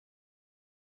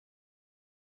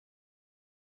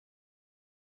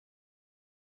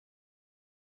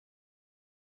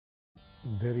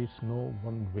There is no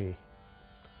one way.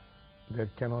 There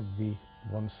cannot be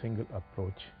one single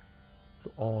approach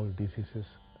to all diseases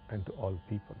and to all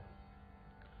people.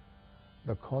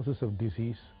 The causes of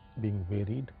disease being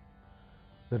varied,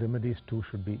 the remedies too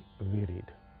should be varied.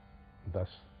 Thus,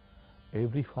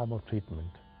 every form of treatment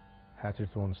has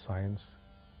its own science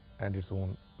and its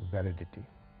own validity.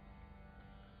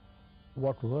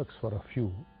 What works for a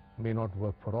few may not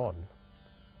work for all.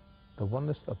 The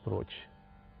oneness approach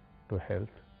to health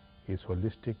is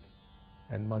holistic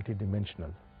and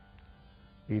multidimensional.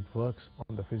 It works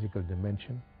on the physical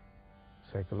dimension,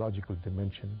 psychological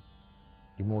dimension,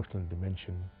 emotional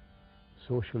dimension,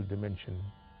 social dimension,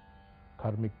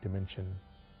 karmic dimension,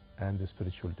 and the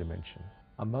spiritual dimension.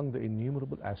 Among the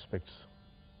innumerable aspects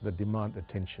that demand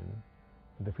attention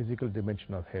in the physical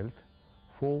dimension of health,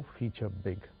 4 feature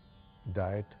big: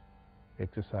 diet,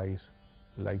 exercise,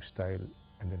 lifestyle,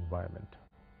 and environment.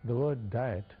 The word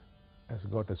diet has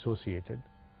got associated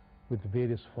with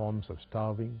various forms of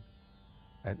starving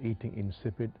and eating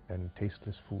insipid and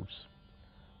tasteless foods,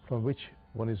 from which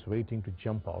one is waiting to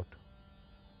jump out,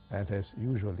 and has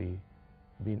usually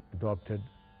been adopted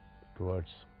towards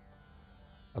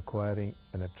acquiring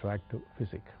an attractive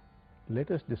physique.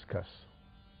 Let us discuss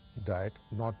diet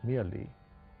not merely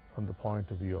from the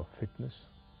point of view of fitness,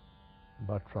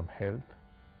 but from health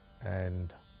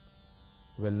and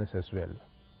wellness as well.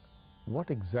 What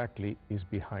exactly is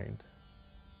behind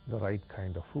the right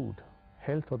kind of food?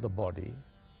 Health of the body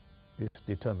is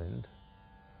determined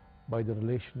by the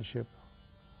relationship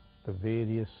the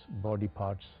various body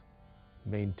parts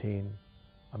maintain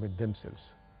amid themselves.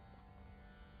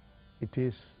 It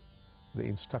is the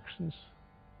instructions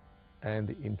and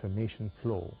the information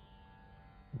flow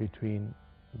between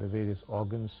the various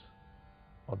organs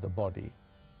of the body,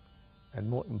 and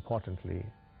more importantly,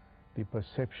 the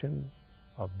perception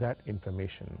of that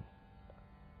information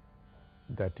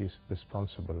that is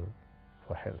responsible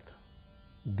for health.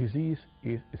 Disease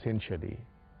is essentially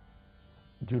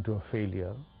due to a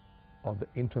failure of the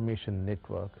information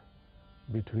network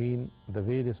between the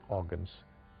various organs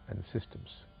and systems.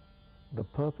 The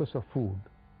purpose of food,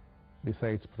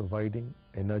 besides providing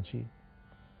energy,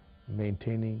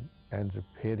 maintaining and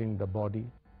repairing the body,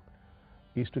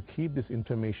 is to keep this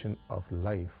information of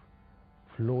life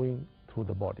flowing through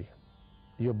the body.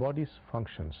 Your body's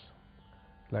functions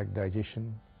like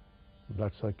digestion,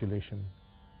 blood circulation,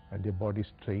 and your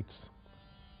body's traits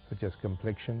such as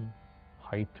complexion,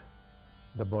 height,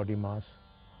 the body mass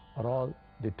are all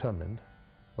determined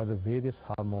by the various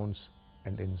hormones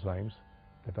and enzymes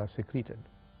that are secreted.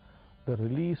 The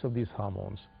release of these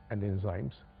hormones and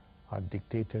enzymes are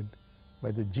dictated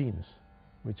by the genes,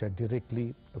 which are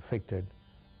directly affected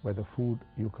by the food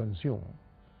you consume.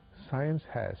 Science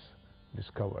has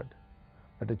discovered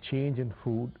that a change in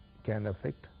food can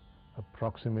affect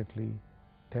approximately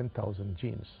 10,000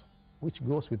 genes, which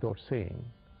goes without saying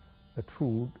that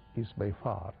food is by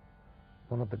far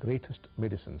one of the greatest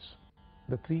medicines.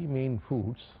 The 3 main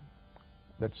foods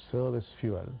that serve as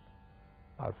fuel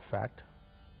are fat,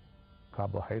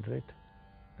 carbohydrate,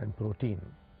 and protein,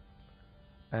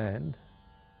 and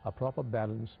a proper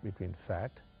balance between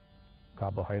fat,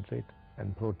 carbohydrate,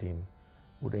 and protein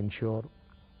would ensure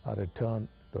a return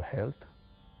to health,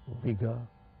 vigor,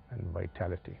 and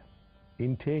vitality.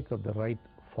 Intake of the right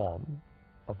form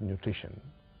of nutrition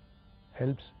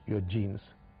helps your genes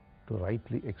to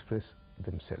rightly express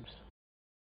themselves.